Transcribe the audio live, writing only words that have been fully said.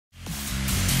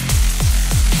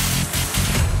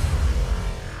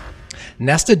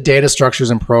Nested data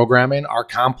structures in programming are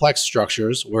complex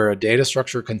structures where a data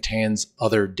structure contains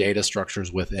other data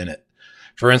structures within it.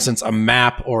 For instance, a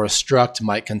map or a struct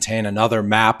might contain another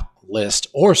map, list,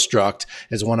 or struct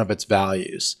as one of its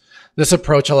values. This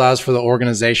approach allows for the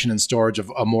organization and storage of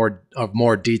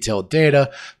more detailed data,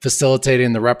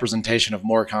 facilitating the representation of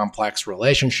more complex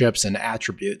relationships and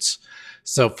attributes.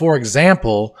 So for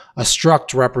example, a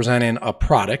struct representing a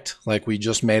product, like we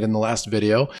just made in the last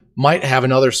video, might have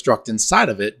another struct inside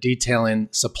of it detailing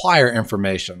supplier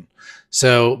information.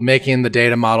 So making the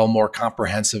data model more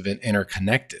comprehensive and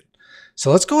interconnected.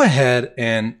 So let's go ahead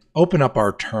and open up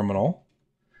our terminal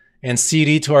and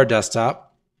CD to our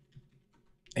desktop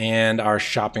and our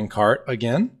shopping cart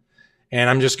again. And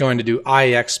I'm just going to do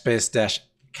IEX space dash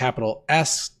capital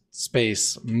S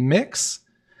space mix.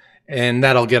 And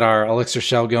that'll get our Elixir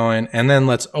shell going. And then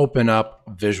let's open up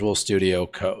Visual Studio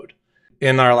Code.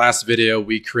 In our last video,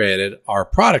 we created our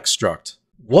product struct.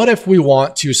 What if we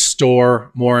want to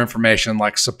store more information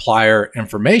like supplier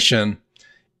information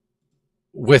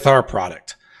with our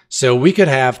product? So we could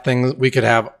have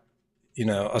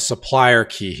a supplier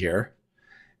key here,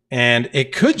 and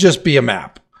it could just be a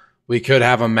map. We could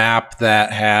have a map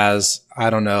that has, I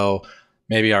don't know,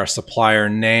 maybe our supplier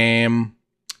name,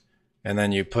 and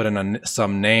then you put in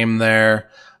some name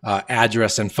there,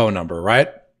 address and phone number, right?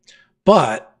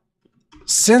 But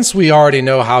since we already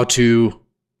know how to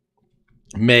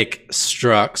make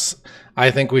structs, I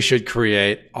think we should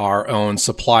create our own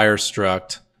supplier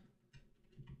struct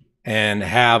and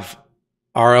have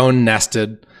our own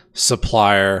nested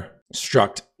supplier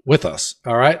struct with us,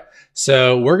 all right?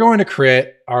 So we're going to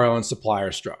create our own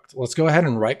supplier struct. Let's go ahead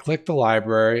and right-click the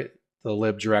library, the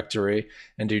lib directory,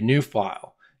 and do new file.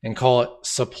 And call it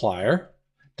supplier.ex,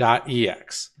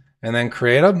 and then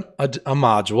create a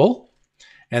module.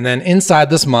 And then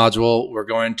inside this module, we're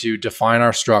going to define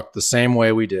our struct the same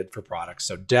way we did for products.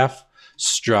 So def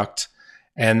struct,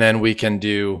 and then we can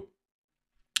do,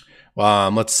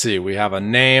 let's see, we have a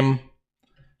name.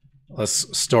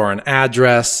 Let's store an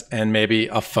address and maybe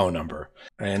a phone number.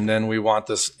 And then we want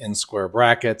this in square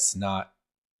brackets, not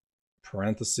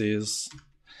parentheses.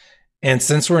 And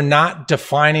since we're not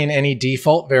defining any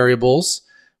default variables,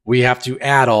 we have to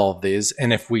add all of these.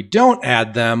 And if we don't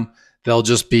add them, they'll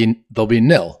be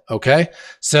nil, okay?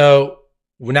 So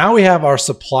now we have our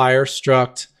supplier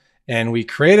struct, and we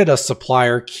created a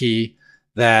supplier key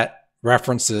that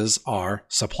references our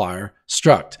supplier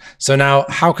struct. So now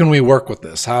how can we work with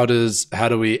this? How do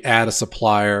we add a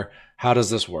supplier? How does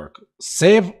this work?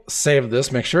 Save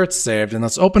this, make sure it's saved, and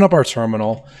let's open up our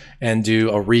terminal and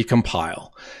do a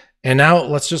recompile. And now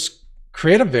let's just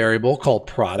create a variable called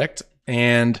product,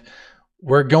 and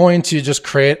we're going to just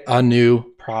create a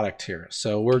new product here.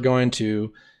 So we're going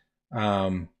to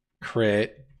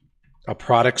create a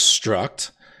product struct,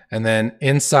 and then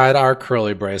inside our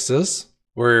curly braces,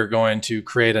 we're going to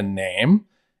create a name,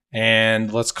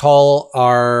 and let's call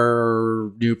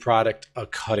our new product a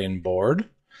cutting board.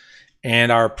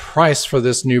 And our price for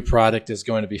this new product is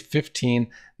going to be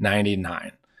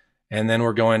 $15.99. And then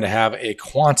we're going to have a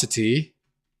quantity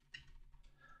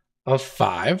of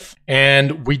 5.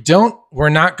 And we're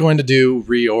not going to do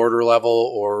reorder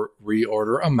level or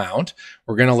reorder amount.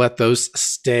 We're going to let those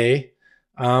stay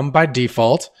by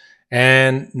default.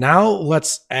 And now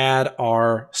let's add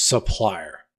our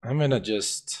supplier. I'm going to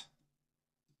just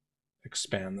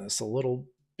expand this a little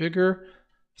bigger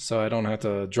so I don't have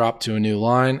to drop to a new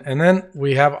line. And then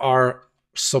we have our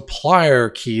supplier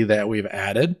key that we've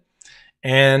added.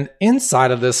 And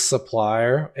inside of this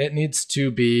supplier, it needs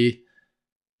to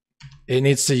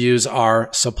use our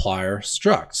supplier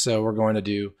struct. So we're going to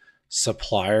do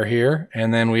supplier here,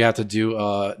 and then we have to do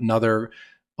another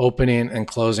opening and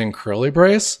closing curly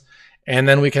brace. And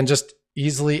then we can just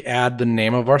easily add the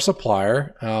name of our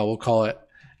supplier. We'll call it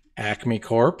Acme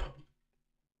Corp.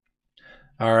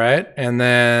 All right, and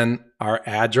then our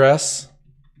address.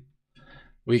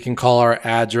 We can call our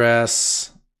address,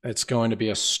 it's going to be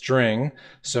a string.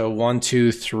 So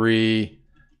 123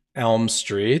 Elm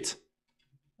Street.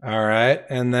 All right.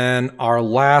 And then our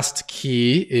last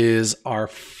key is our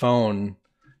phone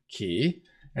key.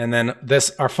 And then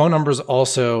our phone number is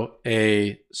also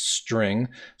a string.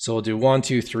 So we'll do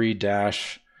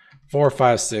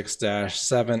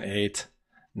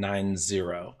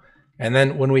 123-456-7890. And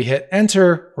then when we hit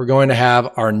enter, we're going to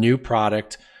have our new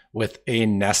product with a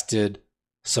nested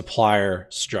supplier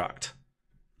struct.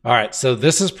 All right, so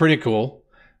this is pretty cool.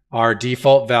 Our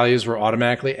default values were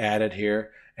automatically added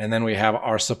here, and then we have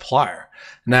our supplier.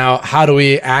 Now, how do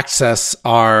we access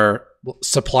our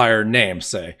supplier name,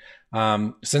 say?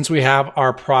 Since we have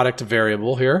our product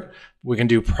variable here, we can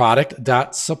do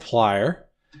product.supplier,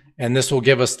 and this will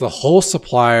give us the whole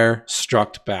supplier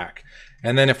struct back.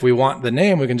 And then if we want the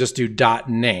name, we can just do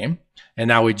 .name, and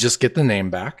now we just get the name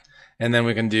back. And then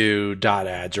we can do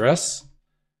 .address,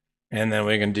 and then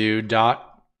we can do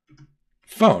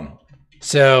 .phone.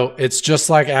 So it's just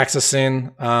like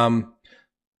accessing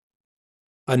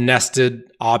a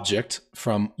nested object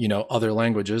from other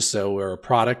languages. So we're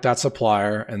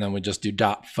product.supplier, and then we just do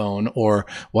 .phone or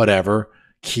whatever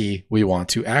key we want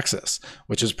to access,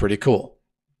 which is pretty cool.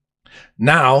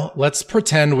 Now let's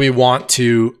pretend we want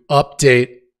to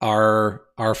update our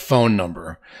phone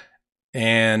number,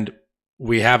 and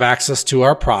we have access to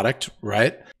our product,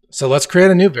 right? So let's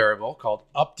create a new variable called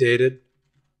updated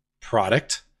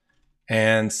product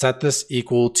and set this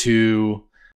equal to,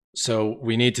 so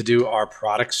we need to do our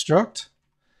product struct,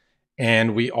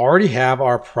 and we already have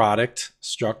our product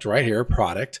struct right here,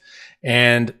 product,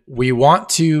 and we want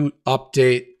to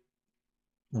update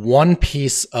one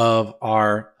piece of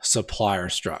our supplier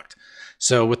struct.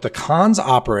 So with the cons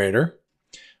operator,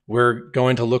 we're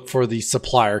going to look for the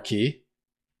supplier key.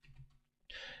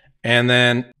 And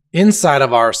then inside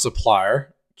of our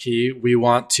supplier key, we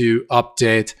want to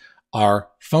update our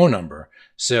phone number.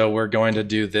 So we're going to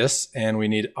do this, and we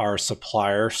need our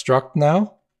supplier struct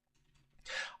now.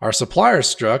 Our supplier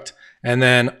struct, and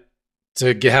then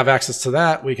to have access to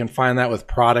that, we can find that with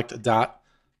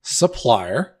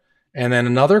product.supplier. And then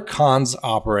another cons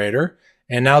operator,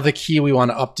 and now the key we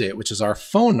want to update, which is our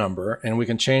phone number, and we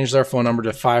can change our phone number to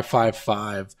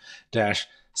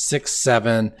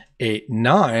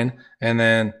 555-6789, and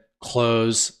then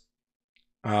close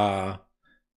our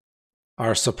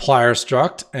supplier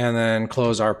struct, and then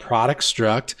close our product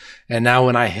struct. And now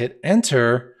when I hit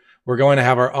enter, we're going to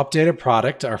have our updated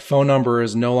product. Our phone number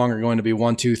is no longer going to be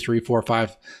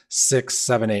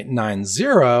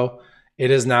 12345678890. It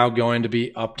is now going to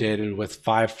be updated with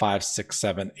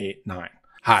 556789.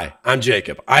 Hi, I'm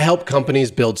Jacob. I help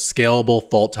companies build scalable,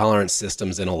 fault-tolerant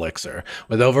systems in Elixir.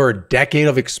 With over a decade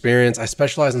of experience, I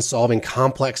specialize in solving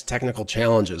complex technical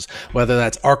challenges, whether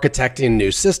that's architecting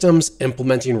new systems,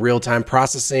 implementing real-time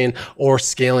processing, or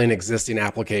scaling existing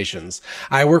applications.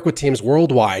 I work with teams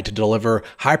worldwide to deliver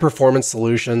high-performance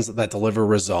solutions that deliver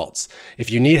results.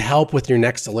 If you need help with your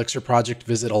next Elixir project,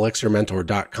 visit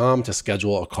elixirmentor.com to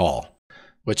schedule a call.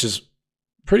 Which is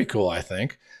pretty cool, I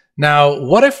think. Now,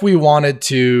 what if we wanted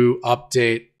to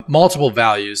update multiple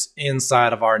values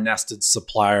inside of our nested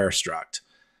supplier struct?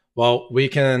 Well, we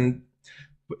can,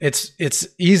 it's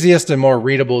easiest and more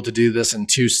readable to do this in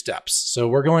 2 steps. So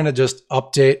we're going to just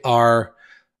update our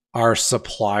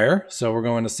supplier. So we're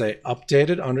going to say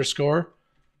updated underscore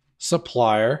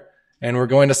supplier, and we're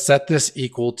going to set this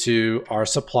equal to our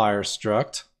supplier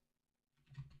struct.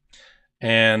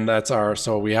 And that's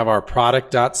so we have our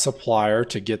product.supplier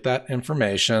to get that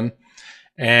information.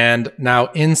 And now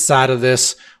inside of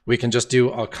this, we can just do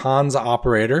a cons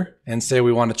operator and say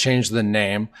we want to change the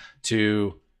name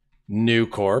to New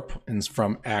Corp and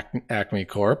from Acme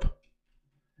Corp.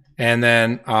 And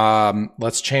then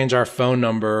let's change our phone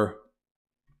number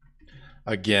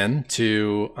again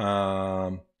to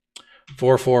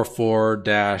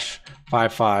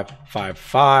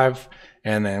 444-5555.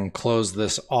 And then close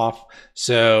this off.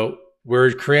 So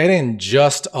we're creating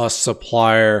just a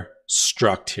supplier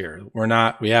struct here.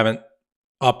 We haven't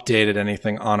updated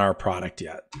anything on our product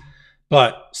yet.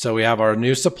 But so we have our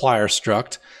new supplier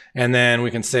struct, and then we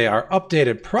can say our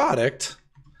updated product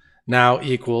now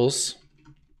equals,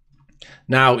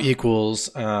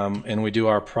 and we do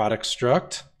our product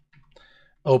struct,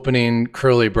 opening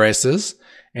curly braces,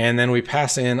 and then we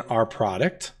pass in our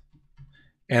product,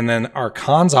 and then our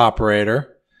cons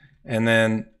operator, and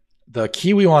then the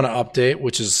key we want to update,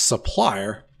 which is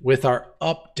supplier, with our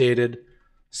updated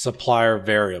supplier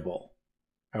variable.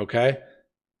 Okay?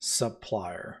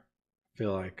 Supplier. I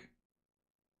feel like.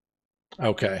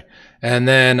 Okay. And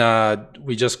then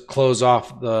we just close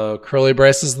off the curly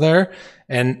braces there.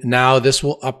 And now this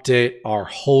will update our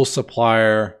whole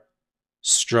supplier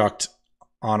struct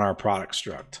on our product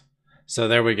struct. So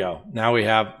there we go. Now we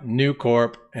have New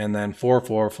Corp and then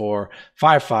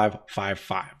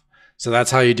 444-5555. So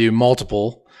that's how you do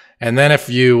multiple. And then if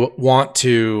you want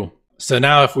to, so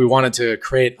now if we wanted to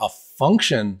create a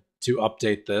function to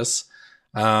update this,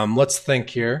 let's think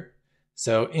here.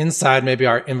 So inside maybe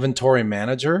our inventory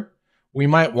manager, we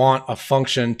might want a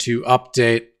function to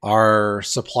update our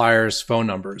suppliers' phone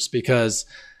numbers because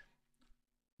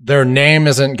their name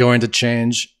isn't going to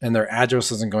change and their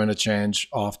address isn't going to change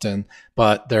often,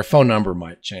 but their phone number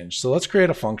might change. So let's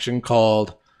create a function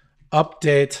called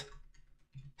update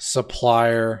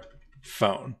supplier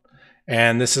phone.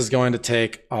 And this is going to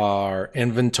take our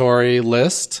inventory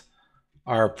list,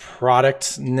 our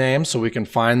product name so we can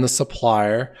find the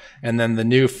supplier, and then the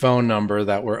new phone number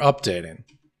that we're updating.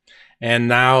 And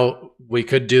now we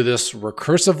could do this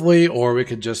recursively, or we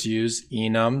could just use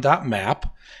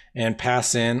enum.map and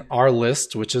pass in our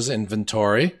list, which is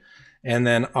inventory, and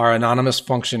then our anonymous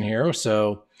function here.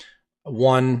 So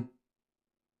one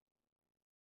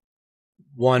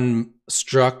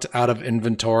struct out of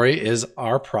inventory is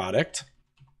our product.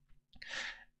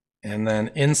 And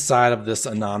then inside of this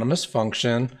anonymous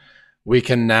function, we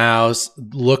can now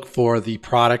look for the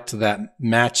product that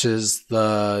matches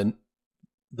the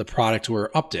product we're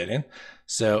updating.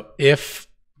 So if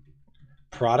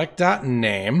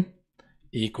product.name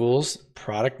equals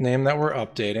product name that we're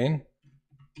updating,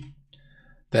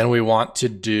 then we want to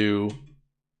do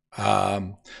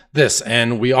this.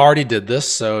 And we already did this.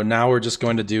 So now we're just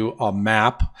going to do a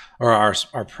map, or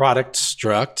our product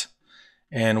struct.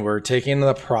 And we're taking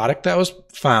the product that was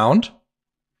found,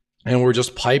 and we're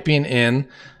just piping in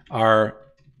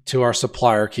to our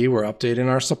supplier key. We're updating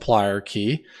our supplier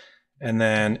key. And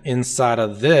then inside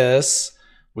of this,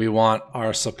 we want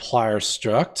our supplier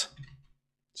struct,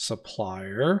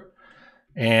 supplier.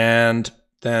 And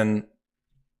then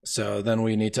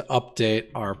we need to update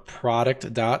our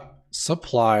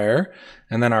product.supplier.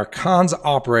 And then our cons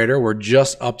operator, we're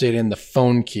just updating the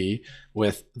phone key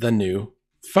with the new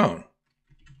phone.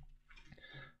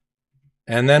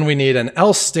 And then we need an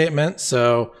else statement.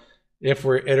 So if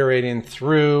we're iterating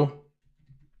through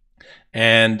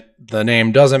and the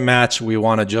name doesn't match, we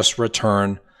want to just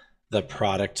return the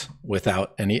product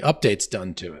without any updates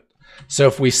done to it. So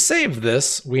if we save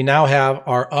this, we now have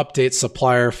our update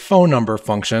supplier phone number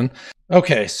function.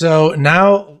 Okay, so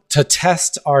now to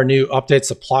test our new update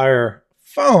supplier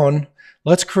phone,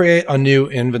 let's create a new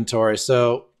inventory.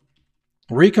 So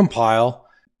recompile.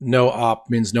 No op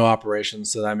means no operation,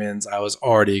 so that means I was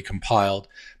already compiled.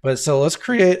 But so let's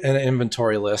create an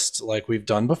inventory list like we've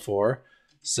done before.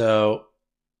 So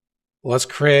let's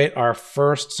create our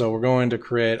first. So we're going to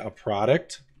create a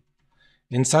product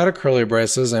inside of curly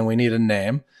braces, and we need a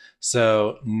name.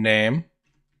 So name,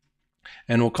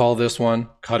 and we'll call this one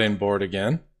cutting board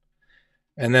again.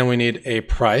 And then we need a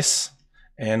price,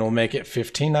 and we'll make it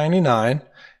 $15.99.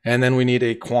 And then we need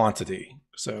a quantity.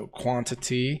 So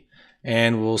quantity.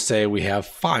 And we'll say we have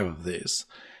 5 of these.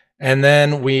 And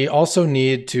then we also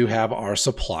need to have our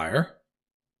supplier.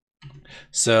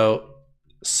 So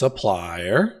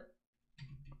supplier.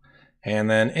 And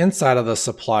then inside of the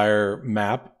supplier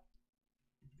map,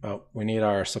 we need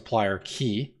our supplier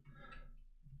key.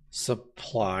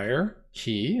 Supplier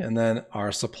key. And then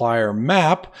our supplier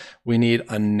map, we need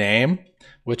a name,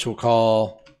 which we'll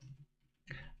call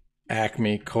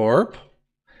Acme Corp.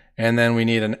 And then we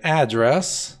need an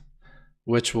address,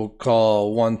 which we'll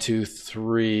call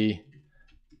 123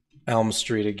 Elm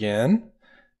Street again.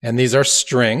 And these are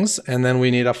strings. And then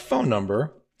we need a phone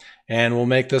number. And we'll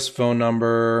make this phone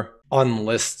number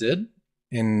unlisted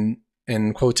in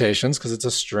quotations because it's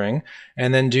a string.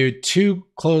 And then do 2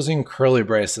 closing curly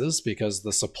braces because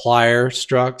the supplier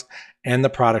struct and the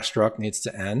product struct needs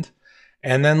to end.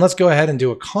 And then let's go ahead and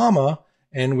do a comma,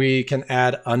 and we can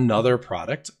add another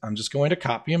product. I'm just going to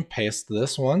copy and paste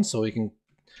this one so we can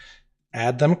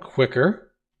add them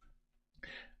quicker.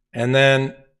 And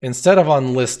then instead of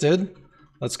unlisted,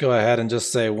 let's go ahead and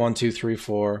just say 1, 2, 3,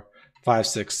 4, 5,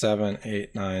 6, 7,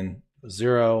 8, 9,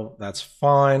 0. That's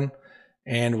fine.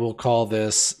 And we'll call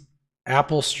this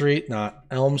Apple Street, not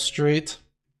Elm Street.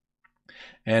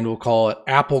 And we'll call it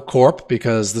Apple Corp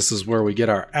because this is where we get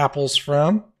our apples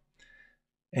from.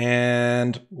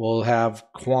 And we'll have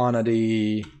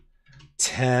quantity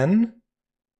 10.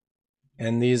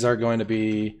 And these are going to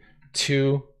be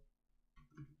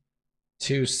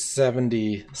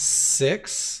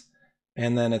 276,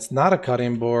 and then it's not a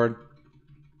cutting board.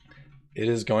 It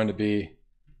is going to be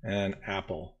an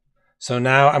apple. So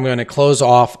now I'm going to close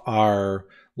off our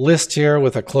list here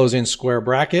with a closing square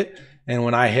bracket. And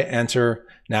when I hit enter,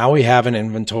 now we have an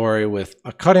inventory with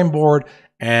a cutting board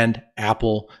and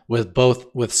apple with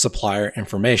both with supplier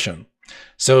information.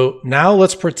 So now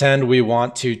let's pretend we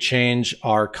want to change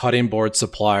our cutting board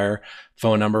supplier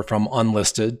phone number from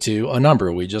unlisted to a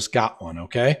number. We just got one,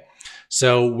 okay?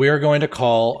 So we're going to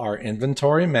call our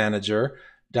inventory manager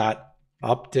dot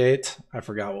update. I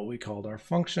forgot what we called our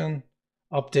function.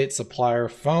 Update supplier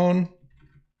phone.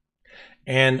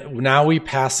 And now we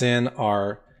pass in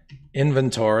our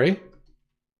inventory.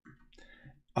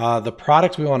 The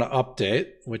product we want to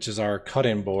update, which is our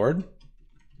cutting board.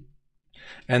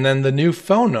 And then the new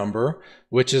phone number,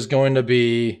 which is going to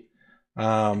be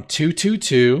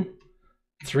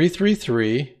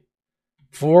 222-333-4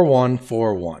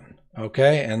 4141.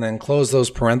 Okay, and then close those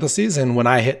parentheses. And when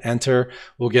I hit enter,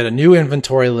 we'll get a new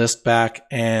inventory list back,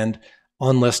 and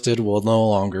unlisted will no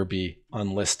longer be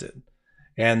unlisted.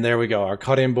 And there we go. Our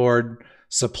cutting board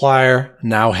supplier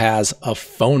now has a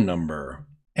phone number.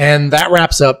 And that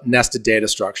wraps up nested data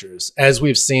structures. As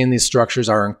we've seen, these structures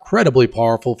are incredibly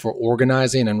powerful for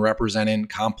organizing and representing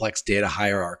complex data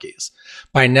hierarchies.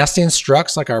 By nesting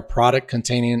structs like our product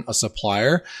containing a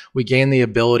supplier, we gain the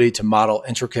ability to model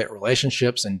intricate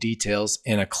relationships and details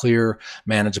in a clear,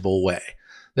 manageable way.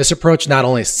 This approach not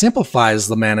only simplifies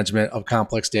the management of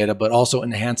complex data, but also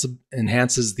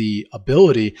enhances the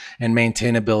ability and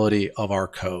maintainability of our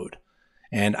code.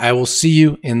 And I will see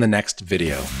you in the next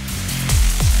video.